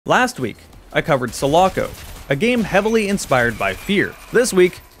Last week, I covered Sulaco, a game heavily inspired by F.E.A.R. This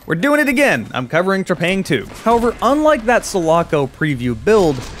week, we're doing it again. I'm covering Trepang2. However, unlike that Sulaco preview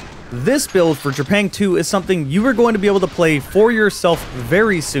build, this build for Trepang2 is something you are going to be able to play for yourself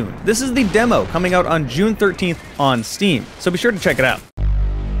very soon. This is the demo coming out on June 13th on Steam, so be sure to check it out.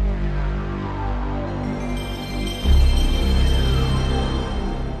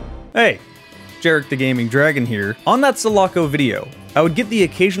 Hey, Jarek the Gaming Dragon here. On that Sulaco video, I would get the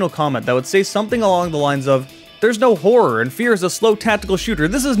occasional comment that would say something along the lines of, "There's no horror and F.E.A.R is a slow tactical shooter.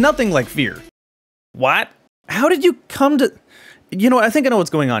 This is nothing like F.E.A.R." What? How did you come to... You know what, I think I know what's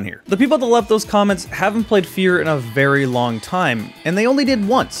going on here. The people that left those comments haven't played F.E.A.R in a very long time, and they only did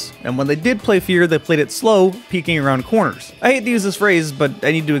once. And when they did play F.E.A.R, they played it slow, peeking around corners. I hate to use this phrase, but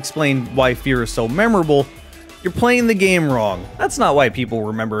I need to explain why F.E.A.R is so memorable. You're playing the game wrong. That's not why people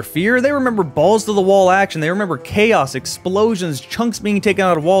remember F.E.A.R. They remember balls to the wall action. They remember chaos, explosions, chunks being taken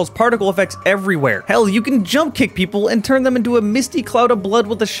out of walls, particle effects everywhere. Hell, you can jump kick people and turn them into a misty cloud of blood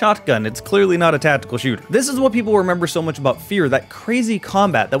with a shotgun. It's clearly not a tactical shooter. This is what people remember so much about F.E.A.R, that crazy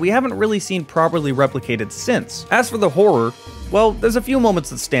combat that we haven't really seen properly replicated since. As for the horror, well, there's a few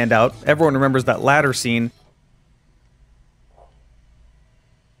moments that stand out. Everyone remembers that ladder scene.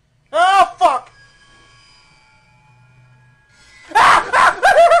 Oh, fuck!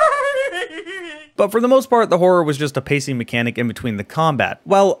 But for the most part, the horror was just a pacing mechanic in between the combat.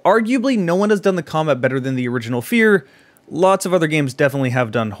 While arguably no one has done the combat better than the original F.E.A.R, lots of other games definitely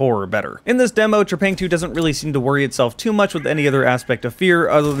have done horror better. In this demo, Trepang2 doesn't really seem to worry itself too much with any other aspect of F.E.A.R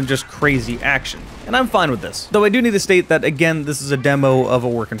other than just crazy action. And I'm fine with this. Though I do need to state that, again, this is a demo of a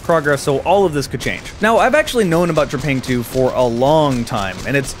work in progress, so all of this could change. Now, I've actually known about Trepang2 for a long time,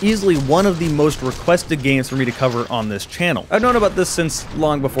 and it's easily one of the most requested games for me to cover on this channel. I've known about this since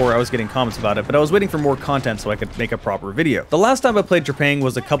long before I was getting comments about it, but I was waiting for more content so I could make a proper video. The last time I played Trepang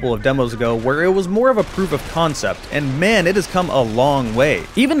was a couple of demos ago, where it was more of a proof of concept, and man, it has come a long way.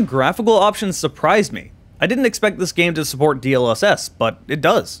 Even graphical options surprised me. I didn't expect this game to support DLSS, but it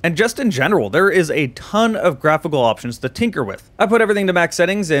does. And just in general, there is a ton of graphical options to tinker with. I put everything to max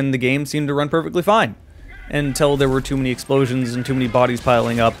settings and the game seemed to run perfectly fine. Until there were too many explosions and too many bodies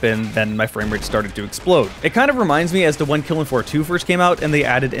piling up, and then my frame rate started to explode. It kind of reminds me as to when Killing Floor 2 first came out and they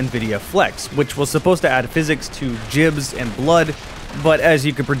added NVIDIA Flex, which was supposed to add physics to gibs and blood, but as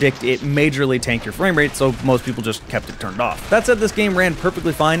you could predict, it majorly tanked your frame rate, so most people just kept it turned off. That said, this game ran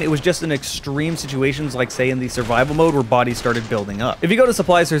perfectly fine. It was just in extreme situations, like say in the survival mode where bodies started building up. If you go to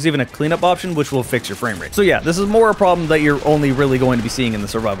supplies, there's even a cleanup option which will fix your frame rate. So yeah, this is more a problem that you're only really going to be seeing in the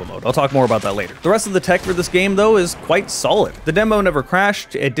survival mode. I'll talk more about that later. The rest of the tech for this game, though, is quite solid. The demo never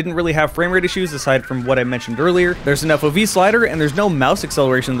crashed, it didn't really have frame rate issues aside from what I mentioned earlier. There's an FOV slider, and there's no mouse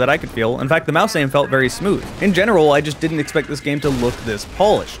acceleration that I could feel. In fact, the mouse aim felt very smooth. In general, I just didn't expect this game to look this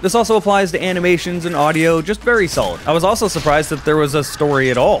polished. This also applies to animations and audio, just very solid. I was also surprised that there was a story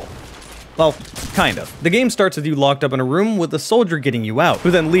at all. Well, kind of. The game starts with you locked up in a room with a soldier getting you out,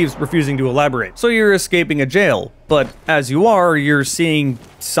 who then leaves refusing to elaborate. So you're escaping a jail, but as you are, you're seeing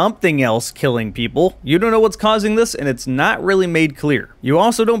something else killing people. You don't know what's causing this, and it's not really made clear. You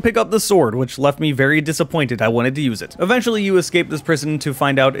also don't pick up the sword, which left me very disappointed. I wanted to use it. Eventually, you escape this prison to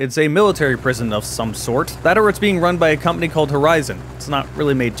find out it's a military prison of some sort. That or it's being run by a company called Horizon. It's not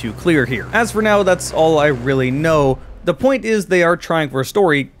really made too clear here. As for now, that's all I really know. The point is they are trying for a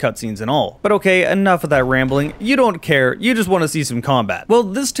story, cutscenes and all. But okay, enough of that rambling. You don't care, you just want to see some combat. Well,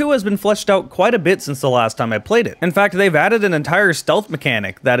 this too has been fleshed out quite a bit since the last time I played it. In fact, they've added an entire stealth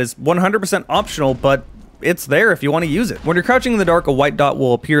mechanic that is 100% optional, but it's there if you want to use it. When you're crouching in the dark, a white dot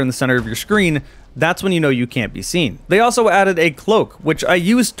will appear in the center of your screen. That's when you know you can't be seen. They also added a cloak, which I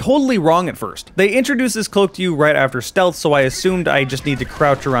used totally wrong at first. They introduced this cloak to you right after stealth, so I assumed I just need to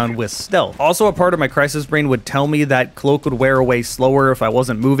crouch around with stealth. Also, a part of my crisis brain would tell me that cloak would wear away slower if I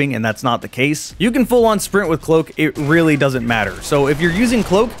wasn't moving, and that's not the case. You can full on sprint with cloak, it really doesn't matter. So if you're using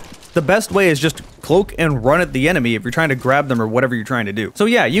cloak, the best way is just cloak and run at the enemy if you're trying to grab them or whatever you're trying to do. So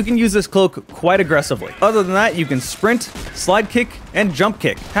yeah, you can use this cloak quite aggressively. Other than that, you can sprint, slide kick, and jump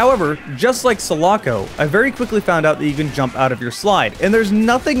kick. However, just like Sulaco, I very quickly found out that you can jump out of your slide, and there's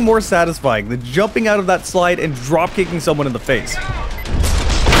nothing more satisfying than jumping out of that slide and drop kicking someone in the face.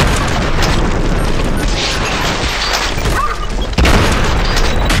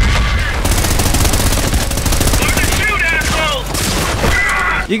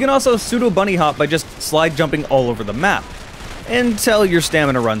 You can also pseudo bunny hop by just slide jumping all over the map. until your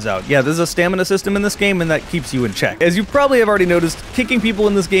stamina runs out. Yeah, there's a stamina system in this game, and that keeps you in check. As you probably have already noticed, kicking people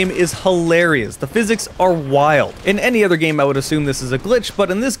in this game is hilarious. The physics are wild. In any other game, I would assume this is a glitch,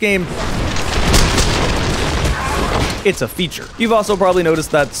 but in this game, It's a feature. You've also probably noticed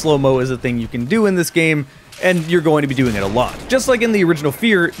that slow-mo is a thing you can do in this game, and you're going to be doing it a lot. Just like in the original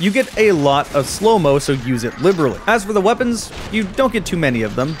F.E.A.R, you get a lot of slow-mo, so use it liberally. As for the weapons, you don't get too many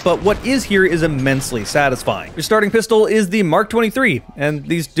of them, but what is here is immensely satisfying. Your starting pistol is the Mark 23, and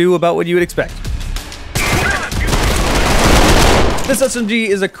these do about what you would expect. This SMG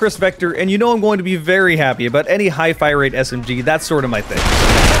is a crisp vector, and you know I'm going to be very happy about any high fire rate SMG. That's sort of my thing.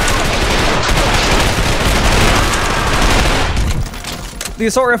 The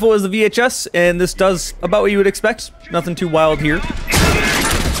assault rifle is the VHS, and this does about what you would expect. Nothing too wild here.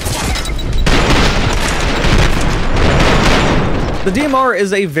 The DMR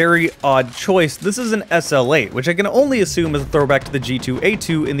is a very odd choice. This is an SL8, which I can only assume is a throwback to the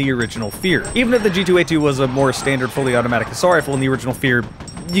G2A2 in the original F.E.A.R. Even if the G2A2 was a more standard fully automatic assault rifle in the original F.E.A.R,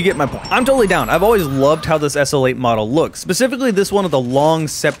 you get my point. I'm totally down. I've always loved how this SL8 model looks, specifically this one with the long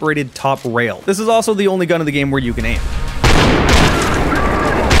separated top rail. This is also the only gun in the game where you can aim.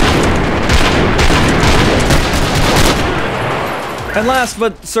 And last,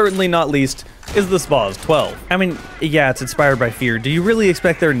 but certainly not least, is the SPAS 12. I mean, yeah, it's inspired by F.E.A.R. Do you really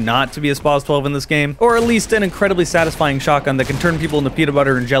expect there not to be a SPAS 12 in this game? Or at least an incredibly satisfying shotgun that can turn people into peanut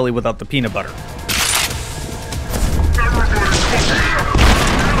butter and jelly without the peanut butter?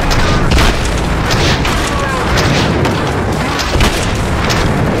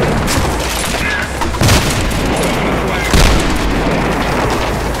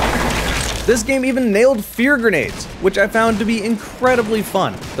 This game even nailed F.E.A.R grenades, which I found to be incredibly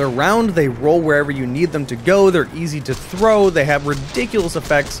fun. They're round, they roll wherever you need them to go, they're easy to throw, they have ridiculous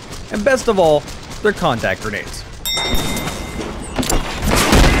effects, and best of all, they're contact grenades.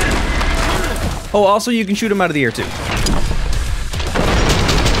 Oh, also you can shoot them out of the air too.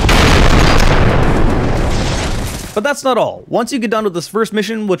 But that's not all. Once you get done with this first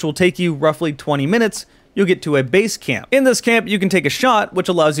mission, which will take you roughly 20 minutes, you'll get to a base camp. In this camp, you can take a shot, which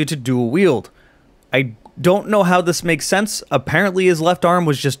allows you to dual wield. I don't know how this makes sense. Apparently his left arm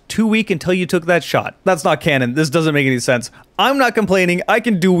was just too weak until you took that shot. That's not canon. This doesn't make any sense. I'm not complaining. I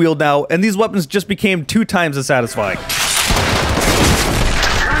can dual wield now, and these weapons just became 2 times as satisfying.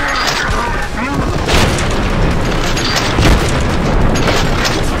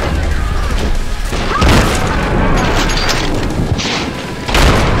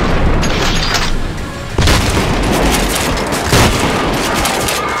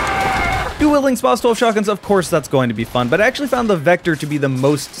 Dual-wielding SPAS 12 shotguns, of course that's going to be fun, but I actually found the Vector to be the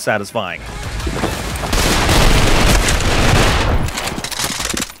most satisfying.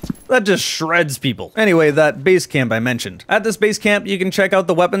 That just shreds people. Anyway, that base camp I mentioned. At this base camp, you can check out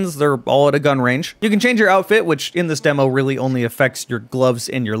the weapons. They're all at a gun range. You can change your outfit, which in this demo really only affects your gloves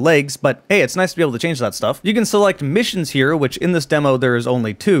and your legs, but hey, it's nice to be able to change that stuff. You can select missions here, which in this demo there is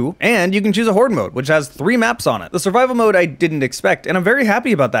only 2, and you can choose a horde mode, which has 3 maps on it. The survival mode I didn't expect, and I'm very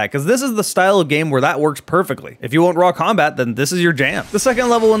happy about that, because this is the style of game where that works perfectly. If you want raw combat, then this is your jam. The second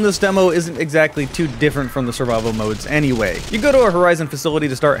level in this demo isn't exactly too different from the survival modes anyway. You go to a Horizon facility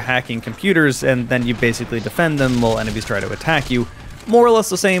to start hacking computers, and then you basically defend them while enemies try to attack you. More or less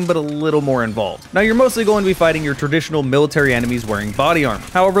the same, but a little more involved. Now, you're mostly going to be fighting your traditional military enemies wearing body armor.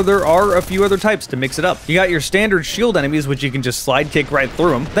 However, there are a few other types to mix it up. You got your standard shield enemies, which you can just slide kick right through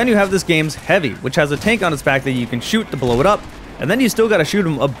them. Then you have this game's Heavy, which has a tank on its back that you can shoot to blow it up, and then you still gotta shoot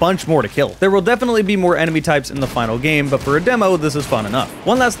them a bunch more to kill. There will definitely be more enemy types in the final game, but for a demo, this is fun enough.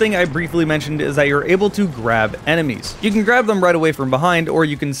 One last thing I briefly mentioned is that you're able to grab enemies. You can grab them right away from behind, or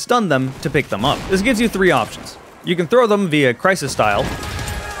you can stun them to pick them up. This gives you 3 options. You can throw them via Crisis style,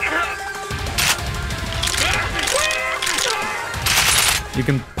 you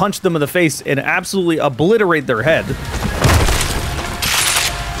can punch them in the face and absolutely obliterate their head,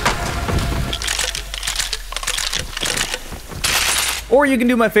 or you can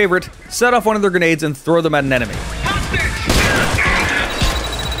do my favorite, set off one of their grenades and throw them at an enemy.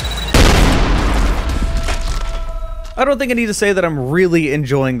 I don't think I need to say that I'm really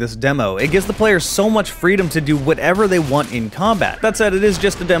enjoying this demo. It gives the players so much freedom to do whatever they want in combat. That said, it is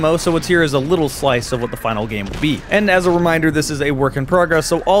just a demo, so what's here is a little slice of what the final game will be. And as a reminder, this is a work in progress,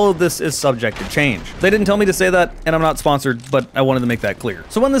 so all of this is subject to change. They didn't tell me to say that, and I'm not sponsored, but I wanted to make that clear.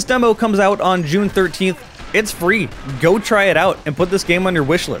 So when this demo comes out on June 13th, it's free. Go try it out and put this game on your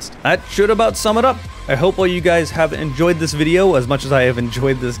wish list. That should about sum it up. I hope all you guys have enjoyed this video as much as I have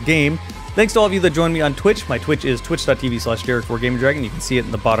enjoyed this game. Thanks to all of you that joined me on Twitch. My Twitch is twitch.tv/Derek4GamingDragon. You can see it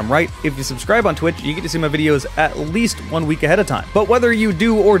in the bottom right. If you subscribe on Twitch, you get to see my videos at least 1 week ahead of time. But whether you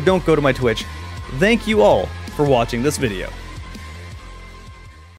do or don't go to my Twitch, thank you all for watching this video.